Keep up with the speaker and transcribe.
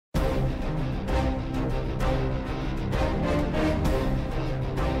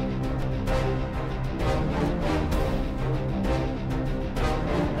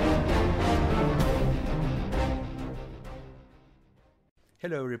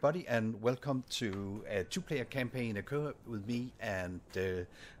Hello everybody and welcome to a two-player campaign occur with me and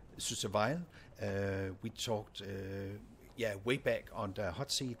SusaVile. We talked way back on the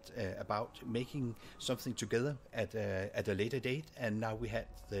hot seat about making something together at a later date, and now we had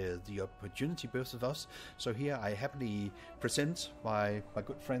the opportunity, both of us. So here I happily present my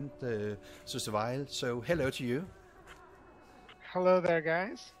good friend SusaVile. So hello to you. Hello there,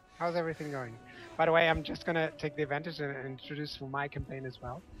 guys. How's everything going? By the way, I'm just gonna take the advantage and introduce my campaign as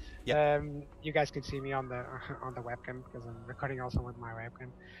well. Yeah. You guys can see me on the webcam because I'm recording also with my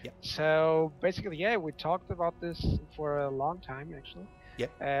webcam. Yeah. So basically, yeah, we talked about this for a long time actually. Yeah.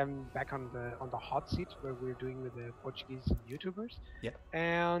 Back on the hot seat where we were doing with the Portuguese YouTubers. Yeah.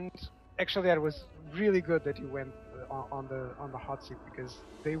 And actually, that was really good that you went on the hot seat because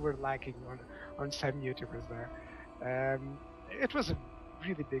they were lacking on some YouTubers there. It was a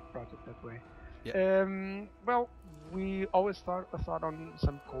really big project that way. Yeah. Well, we always thought on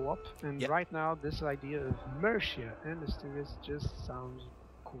some co-op, and right now this idea of Mercia and Asturias just sounds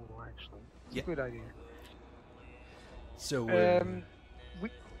cool. Actually, it's a good idea. So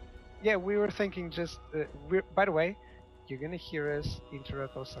we were thinking just. By the way, you're gonna hear us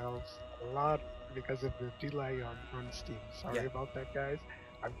interrupt ourselves a lot because of the delay on Steam. Sorry about that, guys.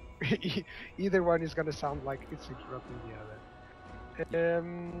 Either one is gonna sound like it's interrupting the other.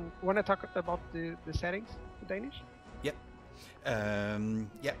 Want to talk about the settings in Danish? Yeah.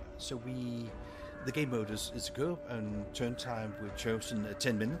 So the game mode is go, and turn time we've chosen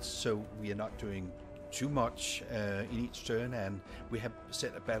 10 minutes, so we are not doing too much in each turn, and we have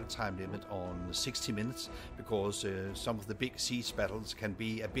set a battle time limit on 60 minutes because some of the big siege battles can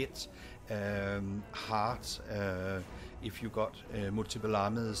be a bit hard if you got multiple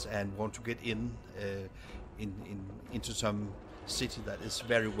armies and want to get into some city that is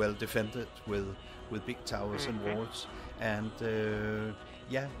very well defended with big towers and walls, and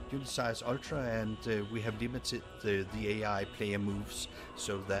unit size ultra, and we have limited the AI player moves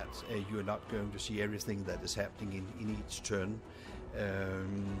so that you're not going to see everything that is happening in each turn,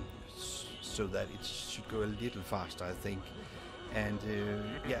 so that it should go a little faster, I think. And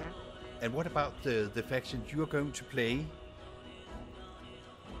and what about the faction you are going to play?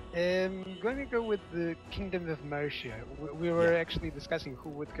 I'm going to go with the Kingdom of Mercia. We were actually discussing who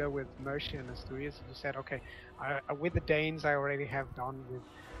would go with Mercia and Asturias. You said, okay, with the Danes I already have done with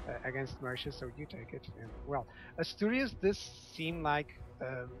against Mercia, so you take it. And, well, Asturias, this seemed like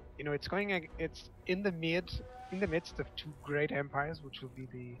it's in the midst of two great empires, which will be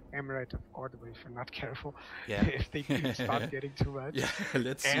the Emirate of Cordoba if you're not careful. If they do start getting too much.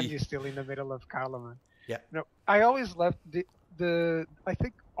 Let's see. And you're still in the middle of Charlemagne. I always left I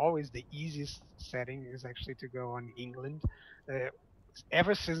think always the easiest setting is actually to go on England.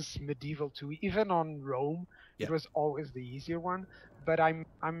 Ever since medieval 2, even on Rome, it was always the easier one. But I'm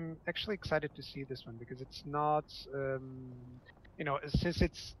actually excited to see this one because it's not, since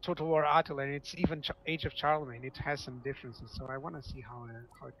it's Total War Attila and it's even Age of Charlemagne, it has some differences. So I want to see how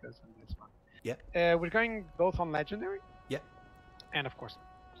it goes on this one. We're going both on Legendary. And of course,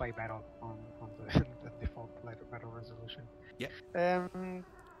 play battle on the default battle resolution.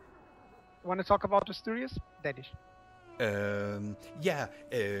 Want to talk about Asturias? Danish.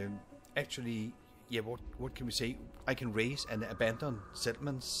 Actually, what can we say? I can raise and abandon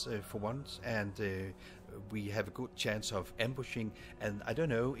settlements for once, and we have a good chance of ambushing, and I don't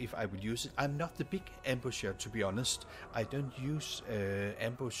know if I will use it. I'm not the big ambusher, to be honest. I don't use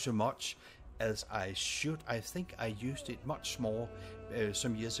ambush so much as I should. I think I used it much more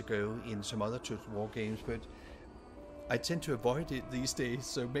some years ago in some other Total War games, but I tend to avoid it these days,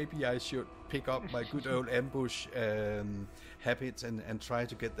 so maybe I should pick up my good old ambush habits and try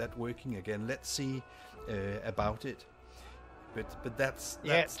to get that working again. Let's see about it. But that's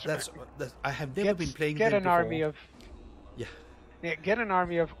I have never been playing them before. Get an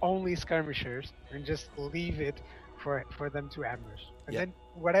army of only skirmishers and just leave it for them to ambush. And then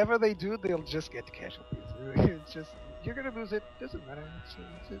whatever they do, they'll just get casualties. It's just, you're gonna lose it, doesn't matter. It's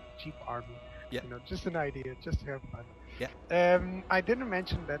a cheap army. Just an idea, just to have fun. I didn't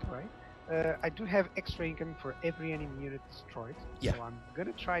mention that way. I do have extra income for every enemy unit destroyed, so I'm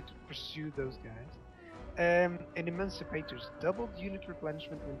gonna try to pursue those guys. And Emancipators, doubled unit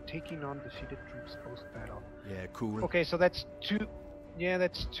replenishment when taking on defeated troops post-battle. Cool. Okay, so that's two.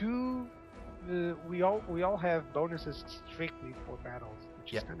 That's two. We all have bonuses strictly for battles,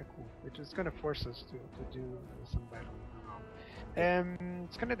 which is kind of cool. Which is gonna force us to do some battling.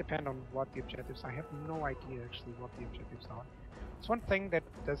 It's gonna depend on what the objectives. I have no idea actually what the objectives are. It's one thing that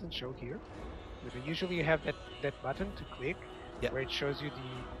doesn't show here. Usually you have that button to click where it shows you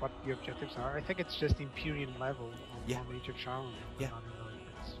what the objectives are. I think it's just Imperial level on Age of Charlemagne.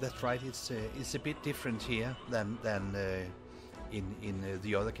 That's right. It's a bit different here than in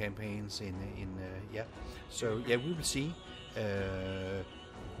the other campaigns. Yeah. So yeah, we will see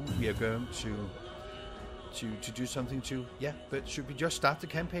who we are going to do something to. Yeah. But should we just start the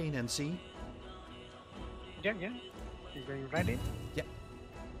campaign and see? Yeah. You're going ready? Yeah.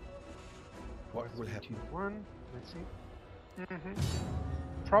 What will happen? 1. Let's see.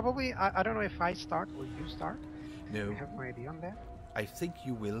 Probably. I don't know if I start or you start. No. I have no idea on that. I think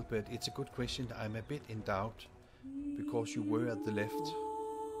you will, but it's a good question. I'm a bit in doubt because you were at the left.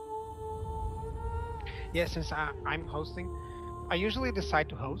 Yeah, since I'm hosting, I usually decide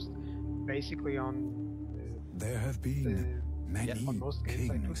to host basically on. There have been many on most games.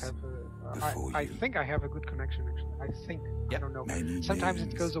 kings I do have. before I you. think I have a good connection. Actually, I think. Yeah. I don't know. Many Sometimes it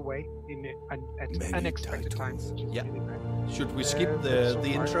names. goes away at Many unexpected times. titles. Which is Yeah. really bad. Should we skip but the so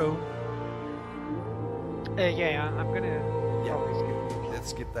far- intro? Yeah, I'm gonna Yeah. probably skip it. Let's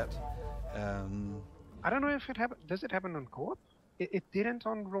skip that. I don't know if it happen. Does it happen on co-op? It didn't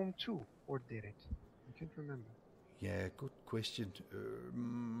on Rome 2, or did it? I can't remember. Yeah, good question.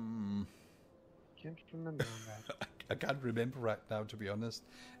 Can't remember on that. I can't remember right now, to be honest.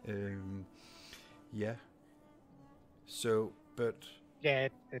 Yeah. So, but Yeah,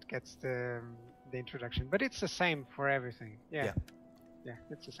 it gets the introduction, but it's the same for everything. Yeah. Yeah,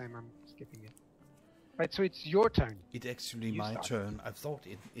 it's the same. I'm skipping it. Right, so it's your turn. it's actually You my start. turn. I thought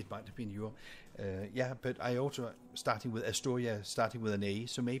it might have been your. Yeah, but I also starting with Asturias, starting with an A,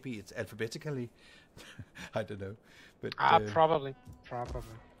 so maybe it's alphabetically. I don't know, but Probably.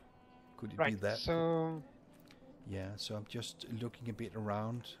 could it Right. be that? So Yeah, so I'm just looking a bit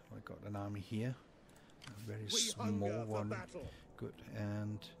around. I got an army here, a very small one. Good,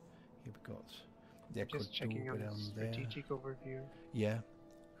 and here we got. Yeah, just checking go on the down there. strategic overview. Yeah,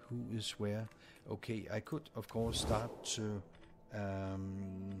 who is where? Okay, I could of course start to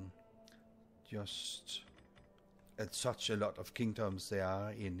just at such a lot of kingdoms there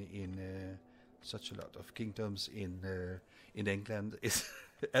are in such a lot of kingdoms in England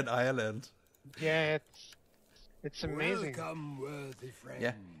and Ireland. Yeah, it's amazing. Welcome, worthy friend.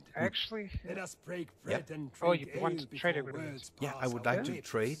 Yeah. Actually, Let us break bread and Oh, drink you want ale to trade before agreements? words Yeah, I pass would our like to lips.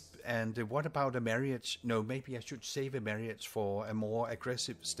 trade. And what about a marriage? No, maybe I should save a marriage for a more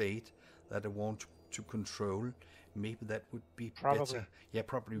aggressive state that I want to control. Maybe that would be Probably. better. Yeah,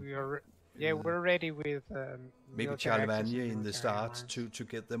 probably. we're ready with Maybe military Charlemagne access and in the military start alliance. to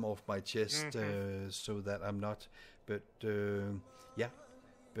get them off my chest, so that I'm not. But yeah,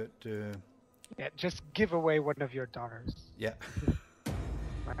 but Yeah, just give away one of your daughters. yeah.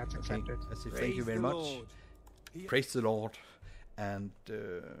 That's Okay. accepted. I say thank you Praise very the much. Lord. He- Praise the Lord, and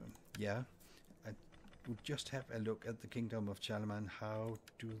yeah, I would just have a look at the kingdom of Charlemagne. How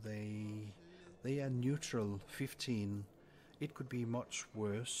do they? They are neutral, 15. It could be much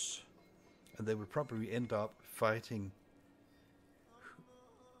worse, and they will probably end up fighting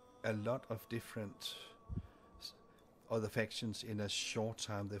a lot of different other factions in a short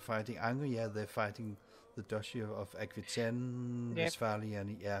time. They're fighting Angria, they're fighting the Duchy of Aquitaine, Yep. Westphalia,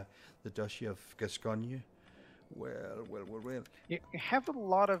 and yeah, the Duchy of Gascogne. Well. You have a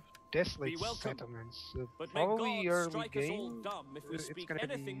lot of desolate Be welcome, settlements. But may Probably God early strike us all game. dumb if we It's speak gonna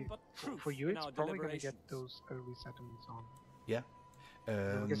anything be but truth for you. in It's our probably going to get deliberations. those early settlements on. Yeah.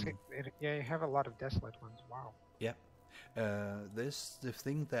 Because yeah, you have a lot of desolate ones. Wow. Yeah. There's the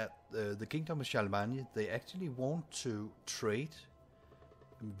thing that the Kingdom of Charlemagne, they actually want to trade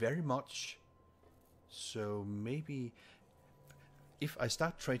very much. So maybe if I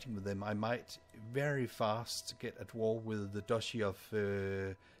start trading with them, I might very fast get at war with the Duchy of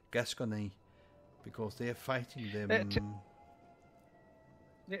Gascony, because they are fighting them.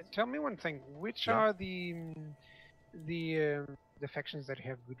 Yeah, tell me one thing. Which Yeah. are the factions that you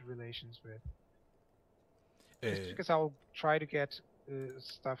have good relations with? Just because I'll try to get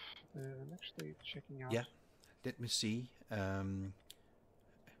stuff. I'm actually checking out. Yeah. Let me see.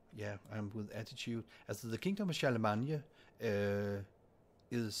 Yeah, I'm with attitude. As the Kingdom of Charlemagne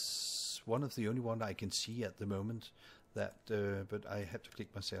is one of the only one I can see at the moment. That, but I have to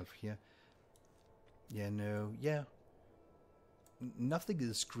click myself here. Yeah, no, yeah. Nothing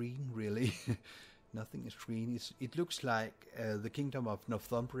is green really. Nothing is green. It looks like the Kingdom of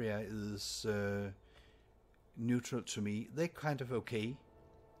Northumbria is neutral to me. They're kind of okay.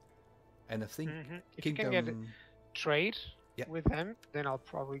 And I think If you Kingdom. can get trade Yeah. with them, then I'll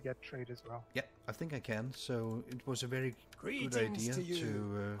probably get trade as well. Yeah, I think I can. So it was a very good Greetings idea to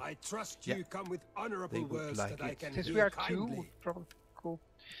you. to. I trust yeah. you come with honorable They would words like that I it. can Since hear we are kindly. two, probably cool.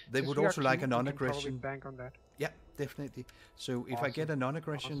 They Since would we are also like two, a we can non-aggression. probably bank on that. Yeah, definitely. So if I get a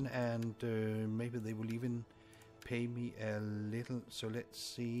non-aggression and maybe they will even pay me a little. So let's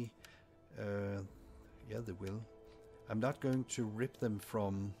see. Yeah, they will. I'm not going to rip them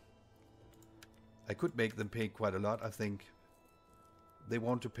from... I could make them pay quite a lot, I think. They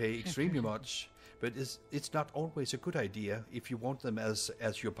want to pay extremely much, but it's not always a good idea if you want them as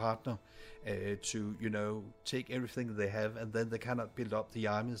your partner to, you know, take everything they have, and then they cannot build up the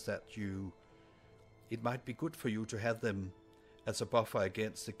armies that you... It might be good for you to have them as a buffer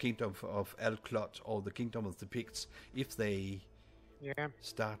against the kingdom of Alclot or the kingdom of the Picts if they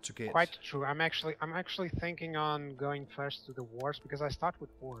start to get... Quite true. I'm actually thinking on going first to the wars, because I start with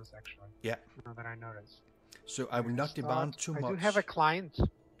wars actually. Yeah. Now that I notice. So I will not demand too much. I do have a client.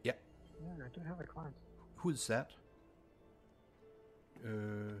 Yeah. Yeah, I do have a client. Who's that?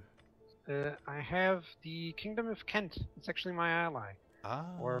 I have the Kingdom of Kent. It's actually my ally.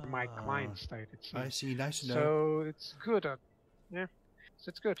 Or my client state, it seems. I see, nice to know. So it's good. Yeah, so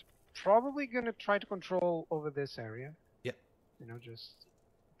it's good. Probably gonna try to control over this area. Yeah. You know, just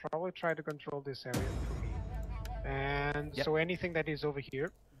probably try to control this area for me. And so anything that is over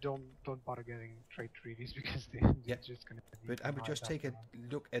here, don't bother getting trade treaties because they're just gonna. But I would just take a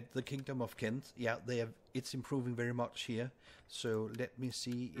look at the Kingdom of Kent. Yeah, they have. It's improving very much here. So let me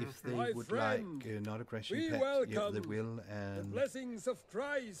see if they My would friend, like non-aggression we pact. welcome Yeah, they will, the and blessings of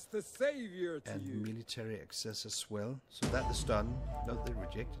Christ, the Savior, to and you. military access as well. So that is done. No, they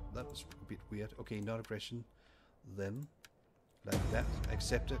rejected. That was a bit weird. Okay, non-aggression. Then, like that,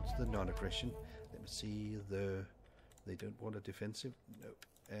 accepted the non-aggression. Let me see the. They don't want a defensive. No.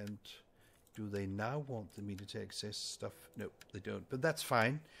 And do they now want the military access stuff? No, they don't. But that's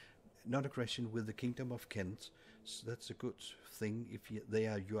fine. Non-aggression with the Kingdom of Kent. So that's a good thing if they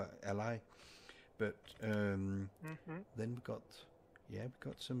are your ally. But then we got, we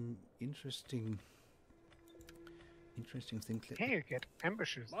got some interesting things. Hey, you get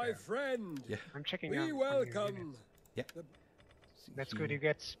ambushes. My there. friend, I'm checking we out. welcome. Yeah, That's good. You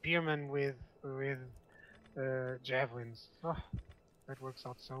get spearmen with javelins. Oh, that works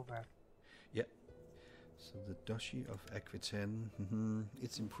out so bad. Yeah. So the Duchy of Aquitaine,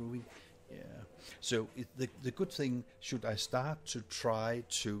 it's improving. Yeah. So the good thing, should I start to try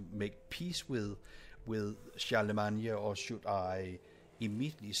to make peace with Charlemagne, or should I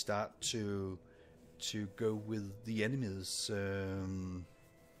immediately start to go with the enemies?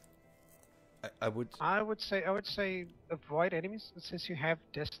 I would say avoid enemies since you have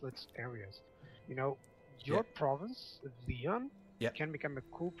desolate areas. You know, your province, Leon, can become a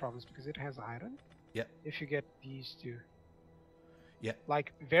cool province because it has iron. Yeah. If you get these two. Yeah.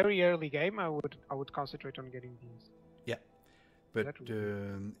 Like very early game, I would concentrate on getting these. Yeah. But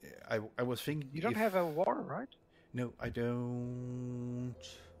I was thinking. You don't have a war, right? No, I don't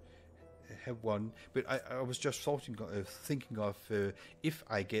have one. But I was just thinking of if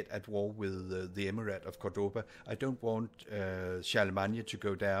I get at war with the Emirate of Cordoba, I don't want Charlemagne to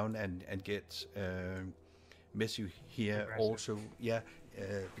go down and get Mercia here also. Yeah.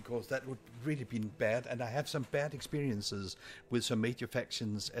 Because that would really be bad, and I have some bad experiences with some major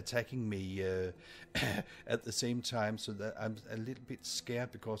factions attacking me at the same time, so that I'm a little bit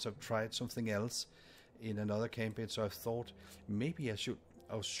scared because I've tried something else in another campaign. So I thought maybe I should,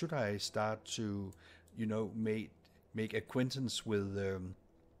 or should I start to, you know, make acquaintance with the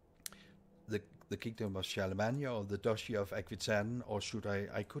Kingdom of Charlemagne or the Duchy of Aquitaine, or should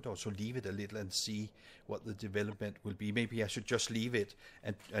I could also leave it a little and see what the development will be. Maybe I should just leave it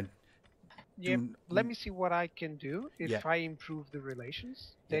and let me see what I can do. If I improve the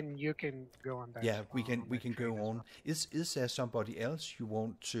relations, then you can go on that. Yeah, we can go on. Is there somebody else you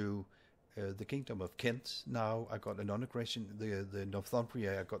want to the Kingdom of Kent now? I got a non-aggression. The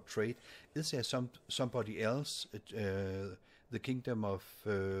Northumbria I got trade. Is there somebody else? The Kingdom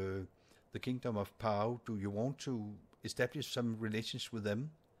of Pau, do you want to establish some relations with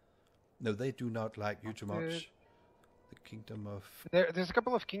them? No, they do not like you too much. The Kingdom of... There's a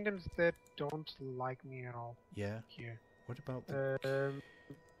couple of kingdoms that don't like me at all. Yeah. Here. What about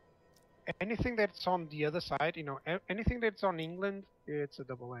anything that's on the other side, you know, anything that's on England, it's a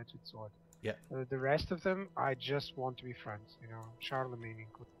double-edged sword. Yeah. The rest of them, I just want to be friends, you know, Charlemagne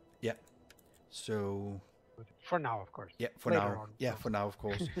included. Yeah. So... For now, of course. Yeah, for now. Yeah, for now, of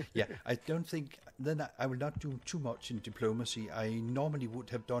course. Yeah, I don't think... Then I will not do too much in diplomacy. I normally would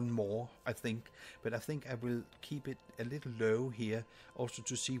have done more, I think. But I think I will keep it a little low here, also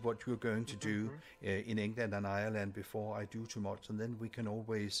to see what you're going to do in England and Ireland before I do too much. And then we can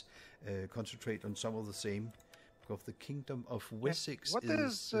always concentrate on some of the same. Because the Kingdom of Wessex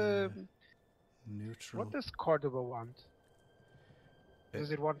is neutral. What does Cordoba want?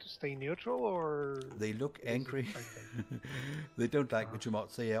 Does it want to stay neutral, or They look is it angry. fighting? They don't like me too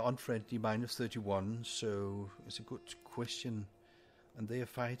much. They are unfriendly, -31, so it's a good question. And they are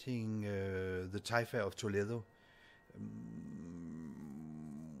fighting the Taifa of Toledo.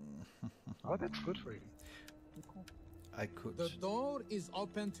 Oh, that's good for you. Cool. I could. The door is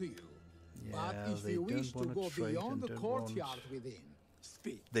open to you. Yeah, But if they you wish don't to wanna go trade beyond and the don't courtyard want- within,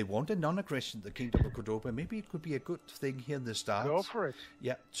 speak. They want a non-aggression, the Kingdom of Cordoba. Maybe it could be a good thing here in the start. Go for it.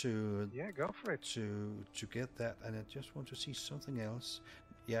 Yeah, to Yeah, go for it. to get that. And I just want to see something else.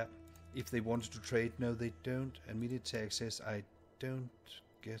 Yeah, if they wanted to trade, no, they don't. And military access, I don't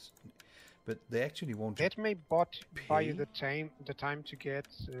guess. But they actually want to. That may buy you pay? the time to get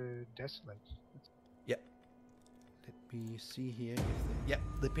desolate. Yeah. Let me see here. If they, yeah,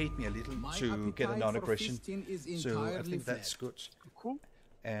 they paid me a little My to get a appetite for non-aggression. feasting is So I entirely think that's fled. good. Cool.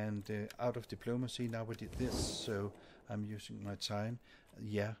 And out of diplomacy, now we did this, so I'm using my time.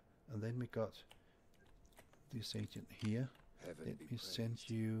 Yeah, and then we got this agent here. Heaven Let be me praised. send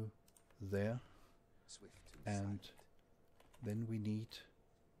you there, Swift and then we need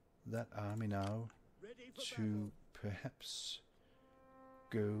that army now to perhaps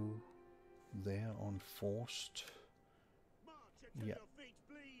go there on forced. Yeah,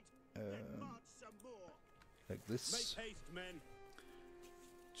 like this.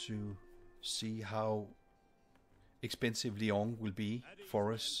 To see how expensive Lyon will be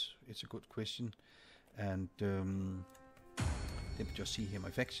for us. It's a good question. And let me just see here my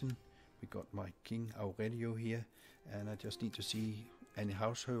faction. We got my King Aurelio here, and I just need to see any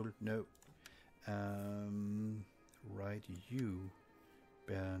household. No. Right, you,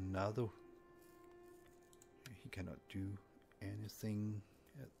 Bernardo. He cannot do anything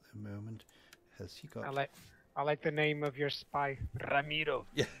at the moment. Has he got? I like the name of your spy, Ramiro.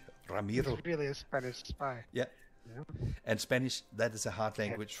 Yeah, Ramiro. He's really a Spanish spy. Yeah. Yeah. And Spanish, that is a hard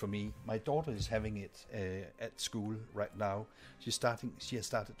language for me. My daughter is having it at school right now. She has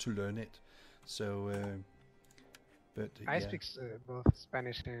started to learn it. So, but I yeah. speak both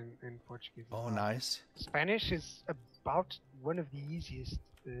Spanish and Portuguese. as Oh, well. nice. Spanish is about one of the easiest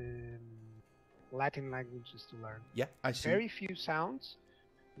Latin languages to learn. Yeah, I see. Very few sounds,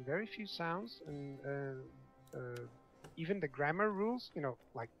 and even the grammar rules. You know,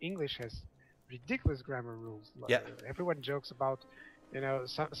 like English has ridiculous grammar rules. Yeah. Everyone jokes about,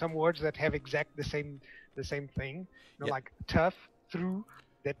 some words that have the same thing. Yeah. Like tough, through.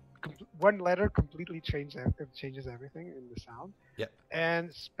 That one letter completely changes everything in the sound. Yeah.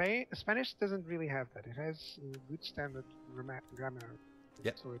 And Spanish doesn't really have that. It has good standard grammar.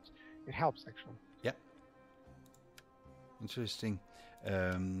 Yeah. So it helps actually. Yeah. Interesting.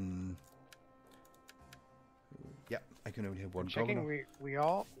 Yeah, I can only have one Checking, governor.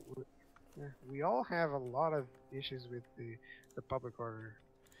 we all have a lot of issues with the public order.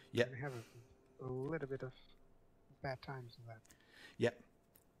 Yeah. We have a little bit of bad times in that. Yeah.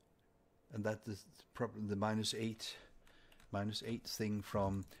 And that is probably the -8 thing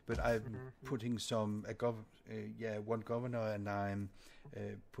from. But I'm putting some one governor, and I'm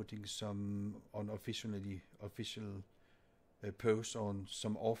putting some on official posts on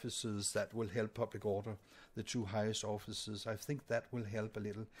some offices that will help public order. The 2 highest offices. I think that will help a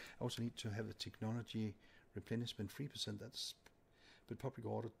little. I also need to have a technology replenishment 3%. But public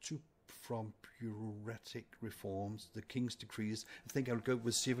order 2 from bureaucratic reforms, the king's decrees. I think I'll go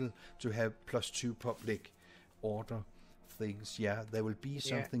with civil to have +2 public order things. Yeah, there will be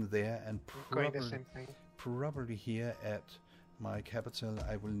something there, and Going the same thing. probably here at my capital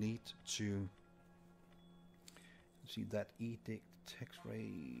I will need to see that edict, tax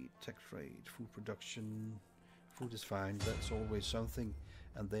rate, food production. Food is fine, that's always something.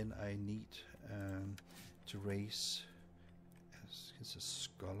 And then I need to raise, as it's a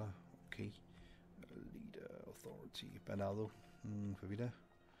scholar, okay, leader, authority, Bernardo, Favida.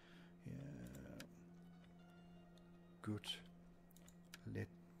 Yeah, good. Let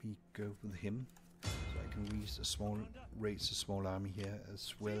me go with him, so I can raise a small army here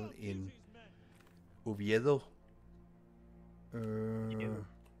as well in Oviedo.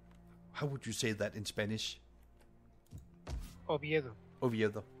 How would you say that in Spanish? Oviedo.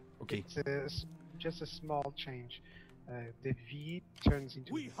 Oviedo. Okay. It's just a small change. The V turns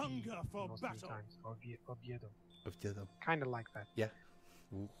into We V hunger for most of the battle. times. Oviedo. Oviedo. Kind of like that. Yeah.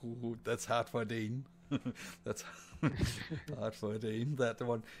 Ooh, that's hard for a Dane. That's hard for a Dane, that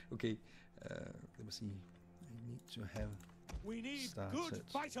one. Okay. Let me see. I need to have We need started good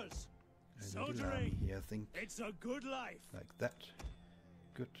fighters. a little army Soldiering. here, I think. It's a good life. Like that.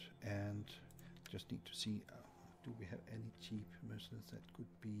 Good. And just need to see, do we have any cheap mercenaries that could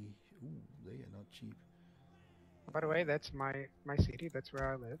be... Ooh, they are not cheap. By the way, that's my city. That's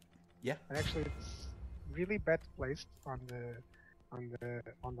where I live. Yeah. And actually, it's really bad placed on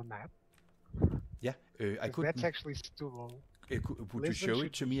the map. Yeah. I 'Cause could. that's actually Stubble. Would you Lisbon show it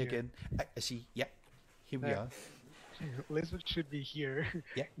should to be me here. again? I see. Yeah. Here we Yeah. are. Lisbon should be here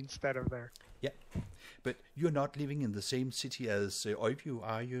Yeah. instead of there. Yeah. But you're not living in the same city as Oivio,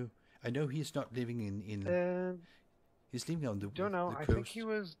 are you? I know he's not living in. He's living on the Don't know. the I coast. think he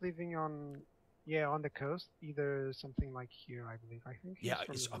was living on the coast, either something like here. I believe. I think. He's Yeah,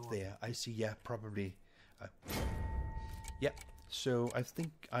 from it's the up north. there. I see. Yeah, probably. Yeah. So I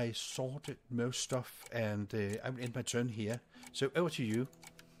think I sorted most stuff, and I will end my turn here. So over to you.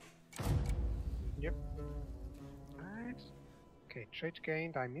 Yep. Alright. Okay, trade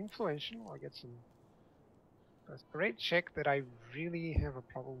gained. I'm influential. I get some. That's a great check that I really have a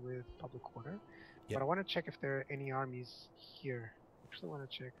problem with public order. Yep. But I want to check if there are any armies here. Actually, want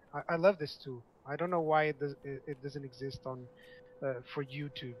to check. I love this too. I don't know why it doesn't exist on for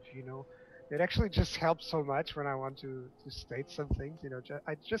YouTube. You know, it actually just helps so much when I want to state some things. You know,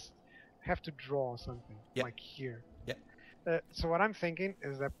 I just have to draw something Yep. like here. Yep. So what I'm thinking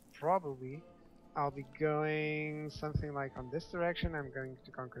is that probably I'll be going something like on this direction. I'm going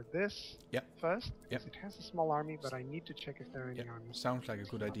to conquer this Yep. first. Yep. Because it has a small army, but I need to check if there are any Yep. armies. Sounds like a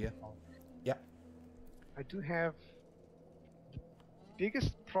good idea. Yeah. I do have the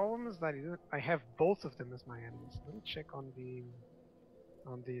biggest problem is that I have both of them as my enemies. Let me check on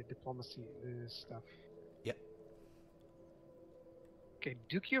the diplomacy stuff. Yep. Okay,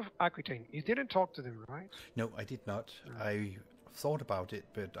 Duchy of Aquitaine. You didn't talk to them, right? No, I did not. No. I thought about it,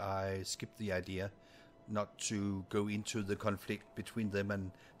 but I skipped the idea not to go into the conflict between them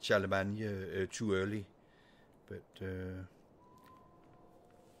and Charlemagne too early. But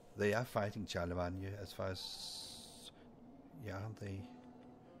they are fighting Charlemagne as far as... Yeah, aren't they?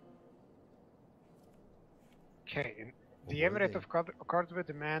 Okay, and Or the were Emirate they? of Cordoba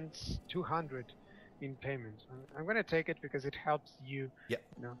demands 200 in payment. I'm going to take it because it helps you. Yeah.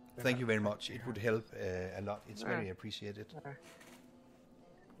 You know, Thank you very much. It would help a lot. It's Yeah. very appreciated.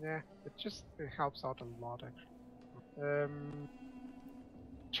 Yeah, it helps out a lot actually.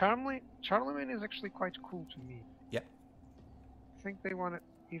 Charlemagne is actually quite cool to me. Yeah. I think they want to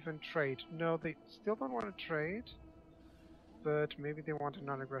even trade. No, they still don't want to trade, but maybe they want a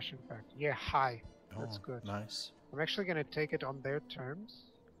non-aggression pact. Yeah, high. That's Oh, good. nice. I'm actually gonna take it on their terms.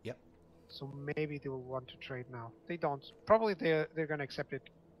 Yep. So maybe they will want to trade now. They don't. Probably they're gonna accept it,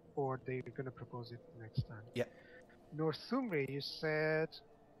 or they're gonna propose it next time. Yep. Northumbria, you said.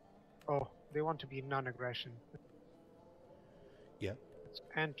 Oh, they want to be non-aggression. Yeah.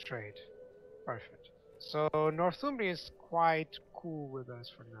 And trade. Perfect. So Northumbria is quite cool with us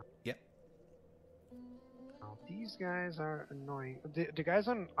for now. Yep. Now, these guys are annoying. The guys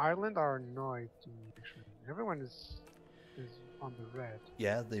on Ireland are annoyed to me actually. Everyone is on the red.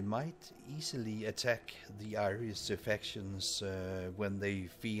 Yeah, they might easily attack the Irish factions when they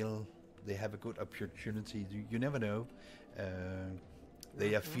feel they have a good opportunity. You never know.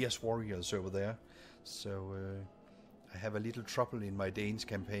 They are fierce warriors over there. So I have a little trouble in my Danes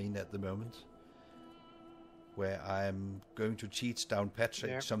campaign at the moment, where I'm going to teach down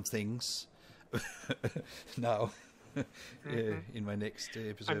Patrick some things now in my next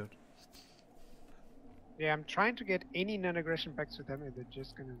episode. I'm trying to get any non-aggression pacts with them, and they're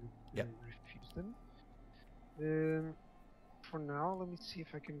just gonna refuse them. For now, let me see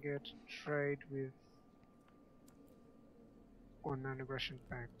if I can get trade with or non-aggression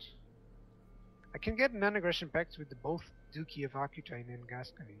pact. I can get non-aggression pacts with both Duchy of Aquitaine and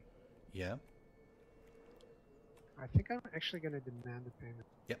Gascony. Yeah. I think I'm actually gonna demand the payment.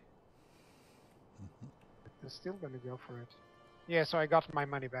 Yep. They're still gonna go for it. Yeah, so I got my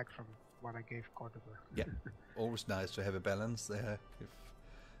money back from what I gave Cordoba. Yeah. Always nice to have a balance there,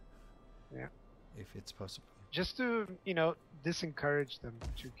 if it's possible. Just to, disencourage them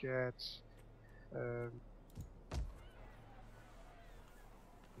to get.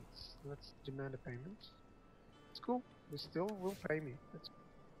 Let's demand a payment. It's cool. They still will pay me.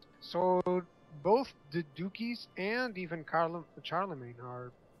 So both the Dukies and even Charlemagne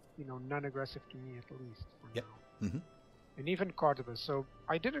are, non-aggressive to me at least for Yep. now. Mm-hmm. And even Cordoba. So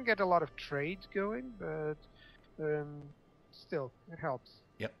I didn't get a lot of trade going, but still, it helps.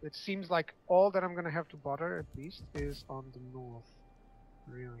 Yep. It seems like all that I'm gonna have to bother at least is on the north,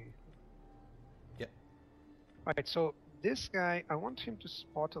 really. Yep. Alright, so this guy, I want him to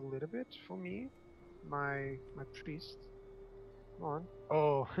spot a little bit for me. My priest. Come on.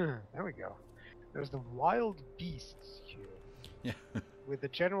 Oh, there we go. There's the wild beasts here. Yeah. With a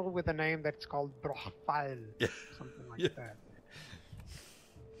general with a name that's called Brochfile. Yeah. Something like Yeah. that.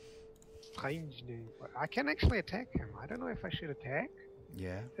 strange name. But I can actually attack him. I don't know if I should attack.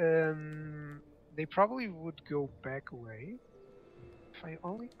 Yeah. They probably would go back away. If I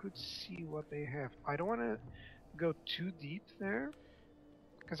only could see what they have. I don't want to go too deep there.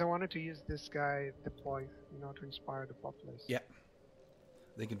 Because I wanted to use this guy deploy, to inspire the populace. Yeah.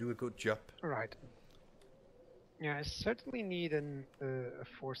 They can do a good job. Alright. Yeah, I certainly need a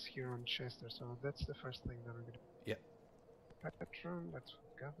force here on Chester, so that's the first thing that I'm going to do. Yeah. Patron, that's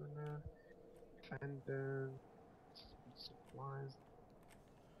governor. Fender. Supplies.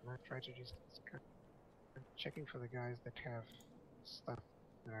 Life strategies. I'm checking for the guys that have stuff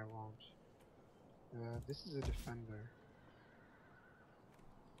that I want. This is a defender.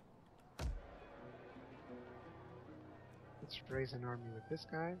 Let's raise an army with this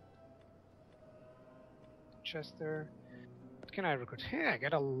guy. Chester. What can I recruit? Hey, I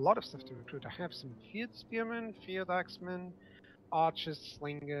got a lot of stuff to recruit. I have some field spearmen, field axemen, archers,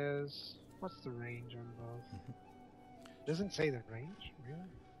 slingers. What's the range on both? Doesn't say the range, really.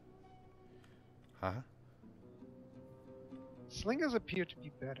 Huh? Slingers appear to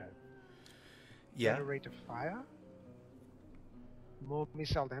be better. Yeah. Better rate of fire, more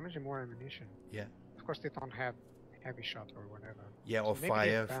missile damage, and more ammunition. Yeah. Of course, they don't have heavy shot or whatever. Yeah, or So maybe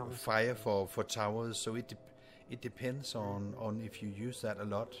they balance fire it. for towers. So it depends on if you use that a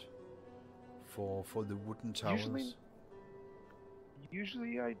lot for the wooden towers.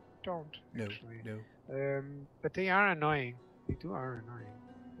 Usually I don't. No, Actually. no. But they are annoying. They are annoying.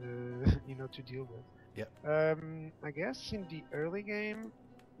 To deal with. Yeah. I guess in the early game,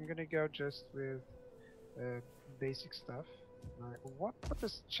 I'm gonna go just with basic stuff. What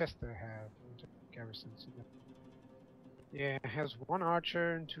does Chester have in terms of garrisons? Yeah, it has one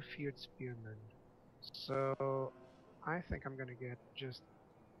archer and 2 field spearmen. So I think I'm gonna get just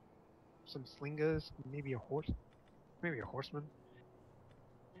some slingers, maybe a horseman.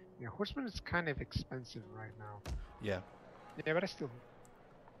 Yeah, horseman is kind of expensive right now. Yeah. Yeah, but I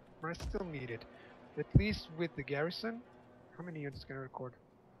still need it. At least with the garrison. How many units can I record?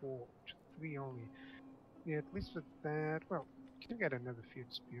 4, 3 only. Yeah, at least with that. Well, you can get another field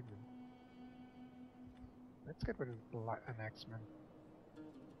spearman. Let's get rid of an axeman.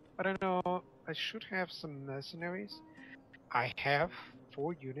 I don't know. I should have some mercenaries. I have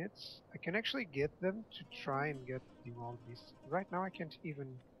 4 units. I can actually get them to try and get the wild beasts. Right now I can't even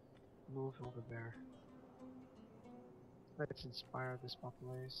move over there. Let's inspire this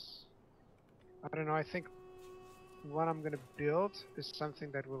populace. I don't know, I think what I'm gonna build is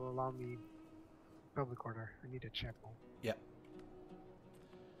something that will allow me public order. I need a chapel. Yeah.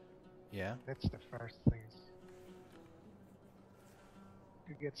 Yeah. That's the first thing.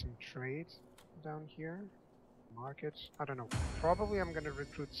 To get some trade down here. Market. I don't know. Probably I'm gonna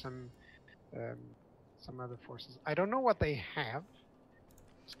recruit some other forces. I don't know what they have.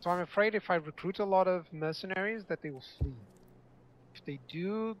 So I'm afraid if I recruit a lot of mercenaries that they will flee. If they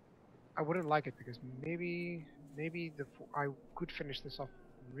do, I wouldn't like it because maybe I could finish this off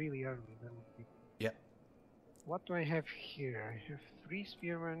really early. That would be. Yeah. What do I have here? I have 3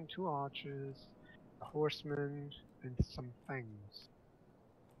 spearmen, 2 archers, a horseman, and some things.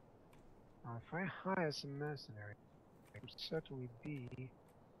 If I hire some mercenaries, it would certainly be.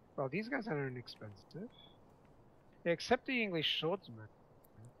 Well, these guys are inexpensive. Yeah, except the English swordsman,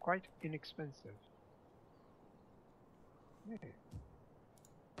 quite inexpensive. Yeah.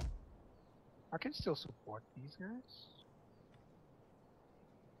 I can still support these guys.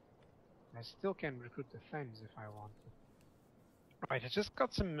 I still can recruit the Fens if I want to. Right, I just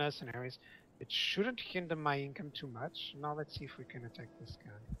got some mercenaries. It shouldn't hinder my income too much. Now let's see if we can attack this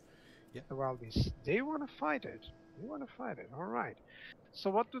guy. Yeah. The wild beasts. They want to fight it. Alright. So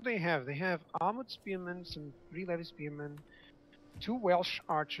what do they have? They have armored spearmen, some 3 levy spearmen, 2 Welsh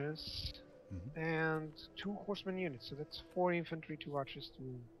archers, and 2 horseman units. So that's 4 infantry, 2 archers,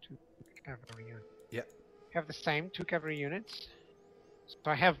 2 cavalry units. Yeah. Have the same 2 cavalry units. So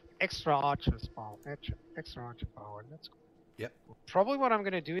I have extra archers power. Extra archer power. That's cool. Yeah. Probably what I'm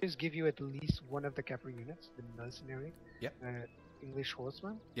gonna do is give you at least one of the cavalry units, the mercenary. Yeah. English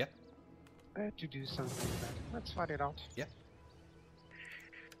horseman. Yeah. To do something with that. Let's fight it out. Yeah.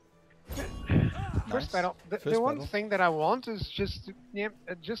 First Nice. battle. First The one battle. thing that I want is just to,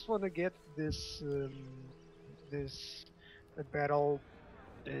 I just want to get this battle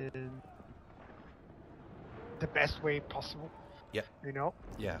in the best way possible. Yeah.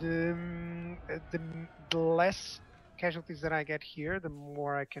 Yeah. The less casualties that I get here, the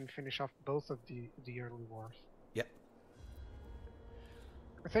more I can finish off both of the early wars. Yeah.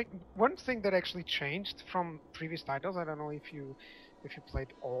 I think one thing that actually changed from previous titles, I don't know if you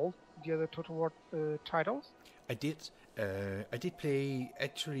played all the other Total War titles. I did, I did play.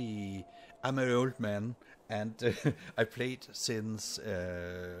 Actually, I'm an old man, and I played since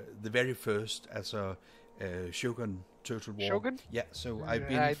the very first as a Shogun Total War. Shogun? Yeah, so I've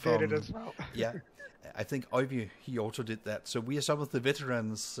been I from. did it as well. Yeah, I think Ivy he also did that. So we are some of the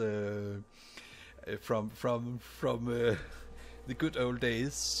veterans from the good old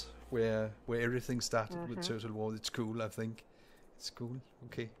days where everything started with Total War. It's cool, I think. It's cool.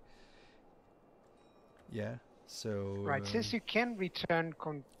 Okay. Yeah. So. Right. Since you can return,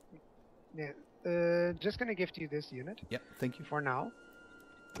 just gonna gift you this unit. Yeah. Thank you. For now.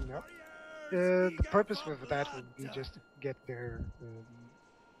 No. The purpose with that would be just to get their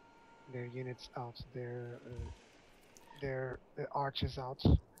units out, their archers out.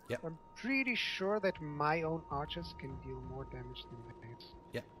 Yeah. I'm pretty sure that my own archers can deal more damage than theirs.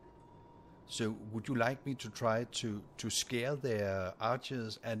 Yeah. So would you like me to try to scare their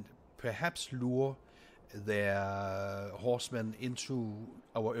archers and perhaps lure their horsemen into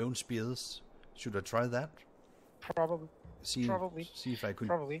our own spears? Should I try that? Probably. See if I could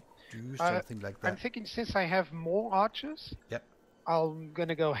Probably. do something like that. I'm thinking since I have more archers, Yep. I'm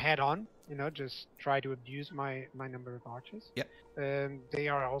gonna go head on. You know, just try to abuse my number of archers. Yep. They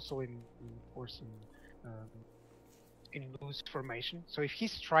are also in loose formation. So if he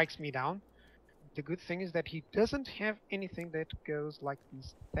strikes me down, the good thing is that he doesn't have anything that goes like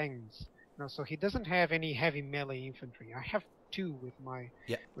these things. No, so he doesn't have any heavy melee infantry. I have 2 with my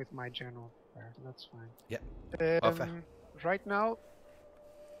general there, so that's fine. Yeah. Right now,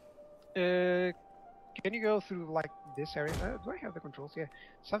 can you go through like this area? Do I have the controls? Yeah,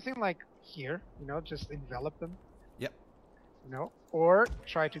 something like here. You know, just envelop them. Yep. You know, or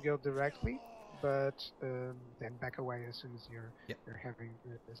try to go directly, but then back away as soon as you're having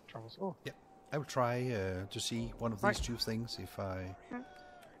this troubles. Oh. Yep. I will try to see one of these 2 things if I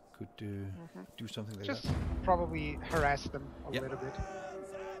could do something like just that. Probably harass them a Yep. little bit.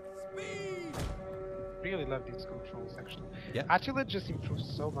 Really love these controls actually. Yeah. Attila just improved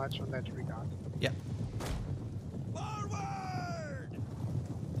so much on that regard. Yeah.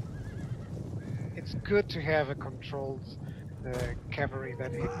 It's good to have a controlled cavalry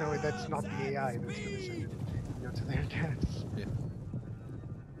that that's not the AI that's going to send it to their deaths. Yeah.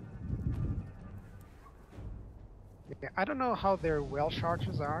 Yeah, I don't know how their Welsh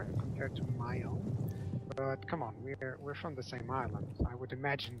archers are compared to my own, but come on, we're from the same island. I would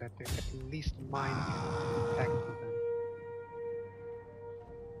imagine that they at least mine can attack with them.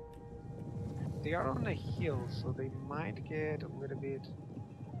 They are on a hill, so they might get a little bit.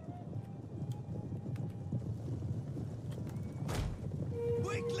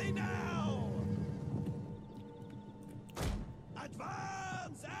 Quickly now!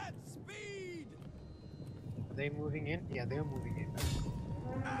 Advance at speed! Are they moving in? Yeah, they're moving in.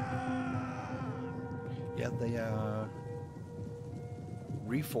 Yeah, they are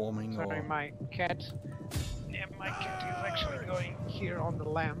reforming. Sorry, or my cat. Yeah, my cat is actually going here on the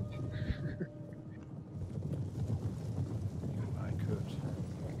lamp. I could.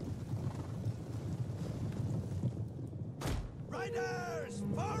 Riders,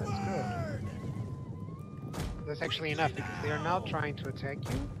 forward! That's actually enough because they are now trying to attack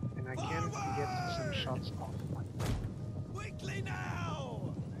you, and I can get some shots off. Quickly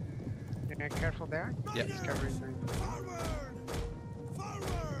now! Yeah, careful there. Yeah. He's covering me. Forward!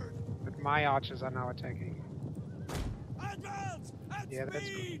 Forward! But my archers are now attacking. Advance at Yeah, that's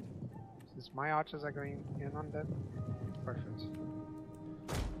speed! Since my archers are going in on them, perfect.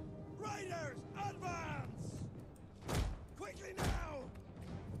 Riders, advance! Quickly now!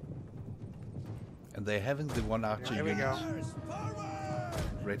 And they're having the one archer Here we unit go. Riders, forward!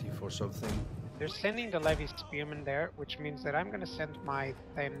 ready for something. They're sending the levy spearmen there, which means that I'm gonna send my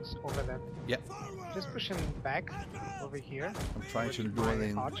Thames over them. Yeah, Just pushing back over here. I'm trying to lure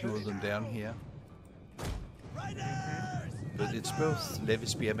them down here. But it's both levy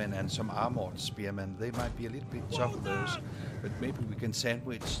spearmen and some armored spearmen. They might be a little bit tough of those, but maybe we can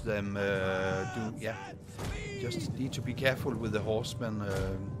sandwich them. Just need to be careful with the horsemen.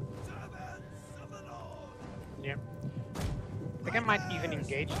 Yeah. I think I might even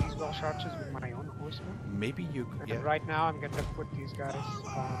engage these Welsh archers with my own horsemen. Maybe you could. And Yeah. right now I'm gonna put these guys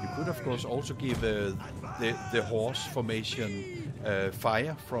You could, of course, also give the horse formation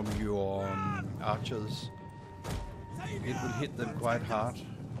fire from your archers. It will hit them quite hard.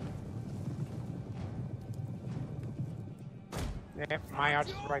 Yeah, my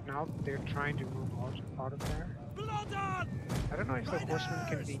archers right now, they're trying to move out of there. I don't know if the horsemen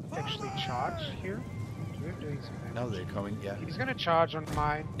can be actually charged here. We're doing some damage. Now they're coming. Yeah. He's gonna charge on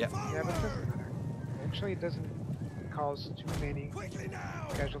mine. Yeah. Yeah, but it doesn't matter. Actually, it doesn't cause too many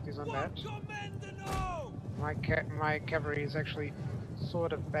casualties on that. My cavalry is actually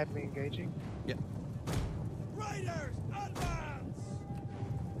sort of badly engaging. Yeah. Raiders, advance!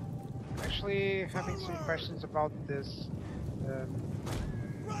 Actually, having some questions about this.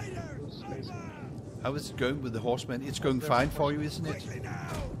 Raiders, Space. How is it going with the horsemen? It's going fine for you, isn't it? quickly now!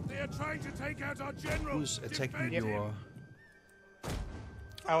 They are trying to take out our general. Who's attacking Defend him. your...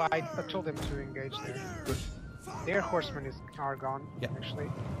 Oh, I told them to engage there. Good. Their horsemen are gone, Yeah. actually.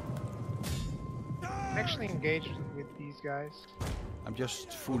 I'm actually engaged with these guys. I'm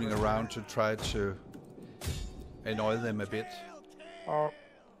just fooling around to try to annoy them a bit.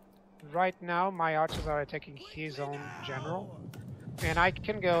 Right now, my archers are attacking his own general. And I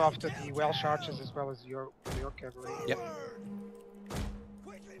can go after the Welsh archers as well as your cavalry. Yep.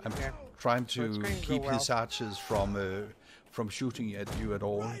 I'm Yeah. trying So it's to going to keep go his archers from shooting at you at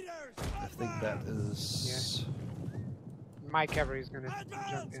all. I think that is... My cavalry is gonna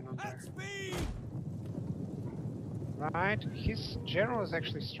jump in on there. Right, his general is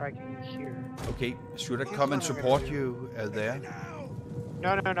actually striking here. Okay, should I Here's come and what I'm gonna support do. you there?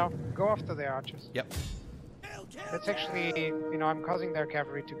 No. Go after their archers. Yep. That's actually, you know, I'm causing their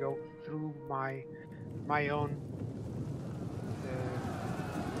cavalry to go through my own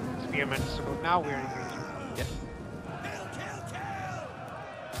spearmen. So now we're engaging. Yep.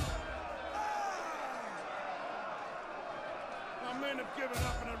 Our men have given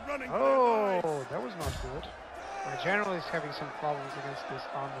up and are running for their Oh, lives. that was not good. My general is having some problems against this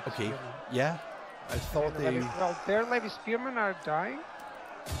armored Okay. spearmen. Yeah. I thought they... Well, their levy spearmen are dying,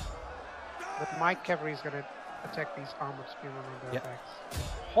 but my cavalry is gonna attack these armored spearmen on their Yeah. backs.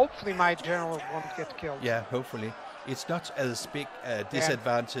 Hopefully my general won't get killed. Yeah, hopefully. It's not as big a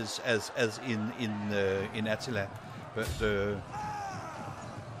disadvantage as in Attila, but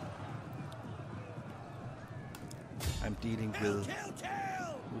I'm dealing with...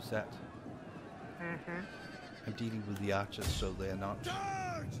 Who's that? Mhm. I'm dealing with the archers, so they're not...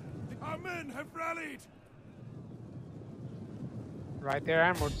 Charge! Our men have rallied. Right, their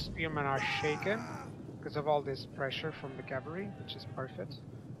armored spearmen are shaken because of all this pressure from the cavalry, which is perfect.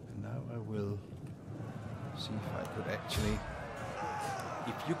 And now I will see if I could actually...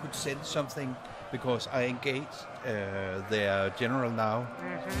 If you could send something, because I engaged their general now.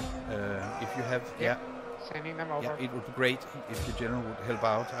 If you have... Yeah, Sending them over. yeah, it would be great if your general would help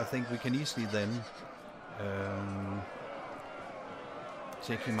out. I think we can easily then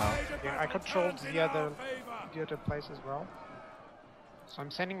take him out. Yeah, I controlled the other place as well. So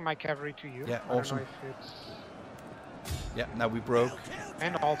I'm sending my cavalry to you. Yeah, I awesome. don't know if it's... Yeah, now we broke.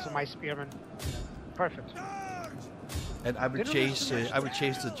 And also my spearmen. Perfect. And I will Didn't chase. we- I will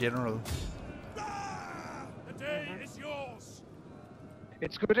chase the general. The day is yours.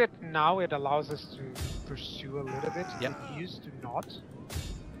 It's good that now it allows us to pursue a little bit. Yeah. It used to not.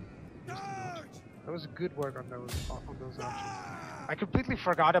 That was good work on those archers. I completely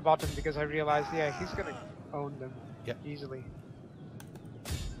forgot about them because I realized, yeah, he's gonna own them Yeah. easily.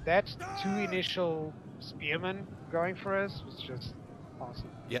 That two initial spearmen going for us was just awesome.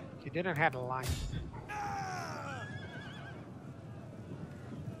 Yeah. He didn't have a line.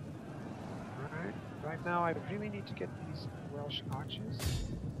 Right now I really need to get these Welsh archers.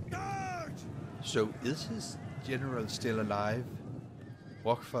 So is his general still alive?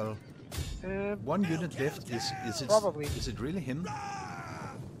 Rockfall. One unit left. Is it? Probably. Is it really him?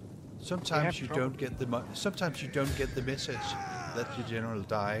 Sometimes you don't get the sometimes you don't get the message that your general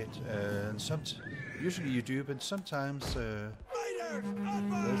died, and usually you do, but sometimes there's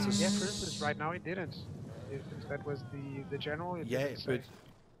a Yeah, for instance, right now it didn't. That was the general. It yeah, didn't say.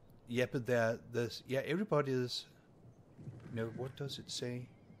 but there's everybody is. No, what does it say?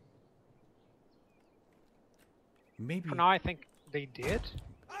 Maybe. For now, I think they did.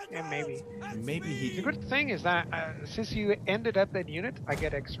 Yeah, maybe. Maybe The he. good thing is that since you ended up that unit, I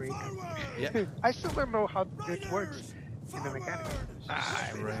get X-ray. Yeah. I still don't know how it works in the mechanics.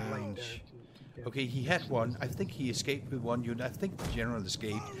 Strange. Okay, he had one. I think he escaped with one unit. I think the general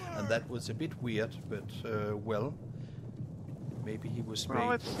escaped, and that was a bit weird, but well, maybe he was made.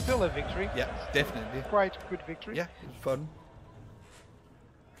 Well, it's still a victory. Yeah, definitely. Quite good victory. Yeah, it was fun.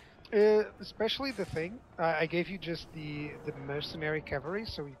 Especially the thing, I gave you just the mercenary cavalry,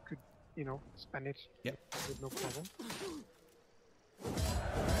 so you could, you know, spend it Yep. with no problem.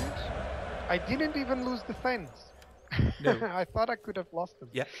 I didn't even lose the fens. No. I thought I could have lost them.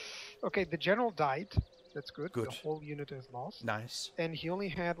 Yeah, Okay, the general died. That's good. Good. The whole unit is lost. nice. And he only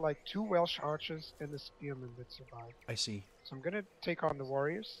had like 2 Welsh archers and a spearman that survived. I see. So I'm gonna take on the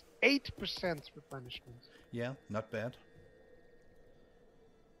warriors. 8% replenishment. Yeah, not bad.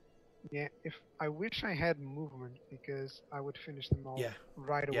 Yeah, if I wish I had movement because I would finish them all Yeah.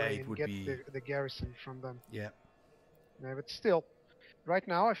 right Yeah, away it and would get be- the garrison from them. Yeah. Yeah, but still, right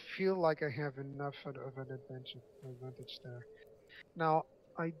now I feel like I have enough of an advantage there. Now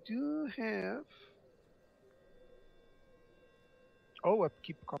I do have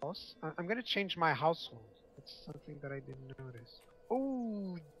upkeep costs. I'm gonna change my household. That's something that I didn't notice.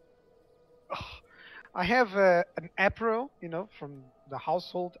 Oh, I have an apro, from the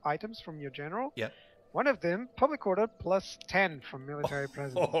household items from your general. Yeah. One of them, public order plus 10 from military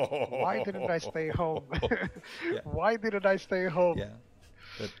presence. Why didn't I stay home? Yeah. Why didn't I stay home? Yeah.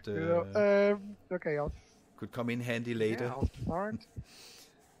 But Okay, I'll could come in handy later. Yeah, I'll start.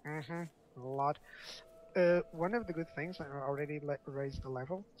 A lot. One of the good things, I already raised the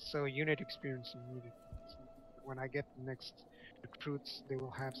level, so unit experience needed. When I get the next recruits, they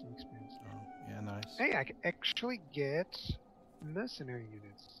will have some experience. Oh, yeah, nice. Hey, I can actually get mercenary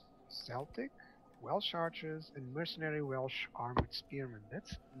units. Celtic, Welsh archers, and mercenary Welsh armored spearmen.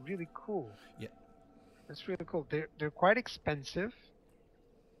 That's really cool. Yeah. That's really cool. They're quite expensive,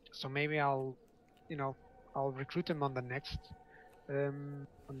 so maybe I'll recruit them on the next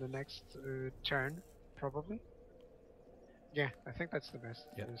turn, probably. Yeah, I think that's the best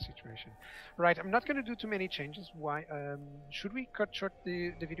situation. Right, I'm not going to do too many changes. Why? Should we cut short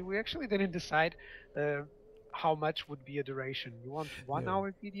the video? We actually didn't decide how much would be a duration. You want 1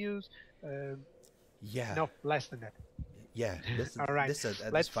 hour videos? Yeah. No, less than that. Yeah, All right.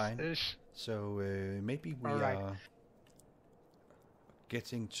 That's fine. So maybe we are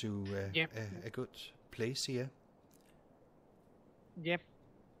getting to a good place here. Yeah.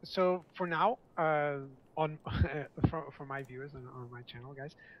 So for now, on for my viewers on my channel,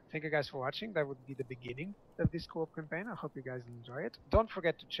 guys, thank you guys for watching. That would be the beginning of this co-op campaign. I hope you guys enjoy it. Don't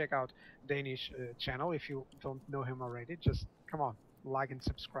forget to check out Danish channel if you don't know him already. Just come on, like and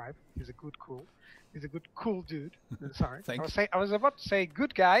subscribe. He's a good cool dude. Sorry, Thanks. I was about to say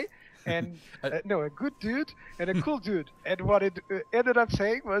good guy, and no, a good dude and a cool dude. And what it ended up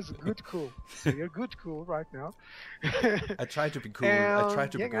saying was good cool. So you're good cool right now. I try to be cool. I try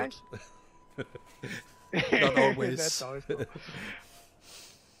to be good. Not always. That's always cool.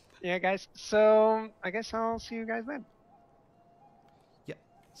 Yeah, guys. So I guess I'll see you guys then. Yeah.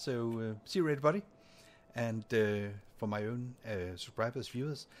 So see you, everybody. And for my own subscribers,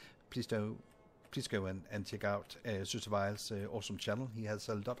 viewers, please go and check out SusaVile's awesome channel. He has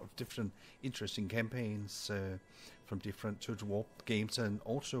a lot of different interesting campaigns from different Total War games and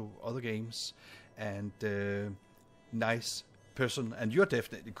also other games. And nice person, and you're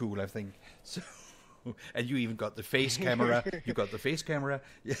definitely cool, I think. So, and you even got the face camera. You got the face camera,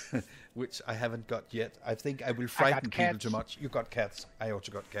 yeah, which I haven't got yet. I think I will frighten people too much. You got cats. I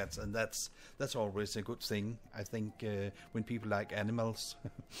also got cats, and that's always a good thing. I think when people like animals,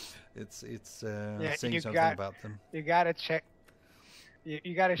 it's saying something about them. You gotta check.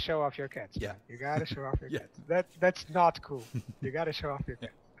 You gotta show off your cats. Yeah, you gotta show off your cats. That's not cool. You gotta show off your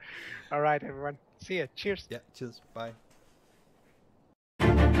cats. All right, everyone. See ya. Cheers. Yeah. Cheers. Bye.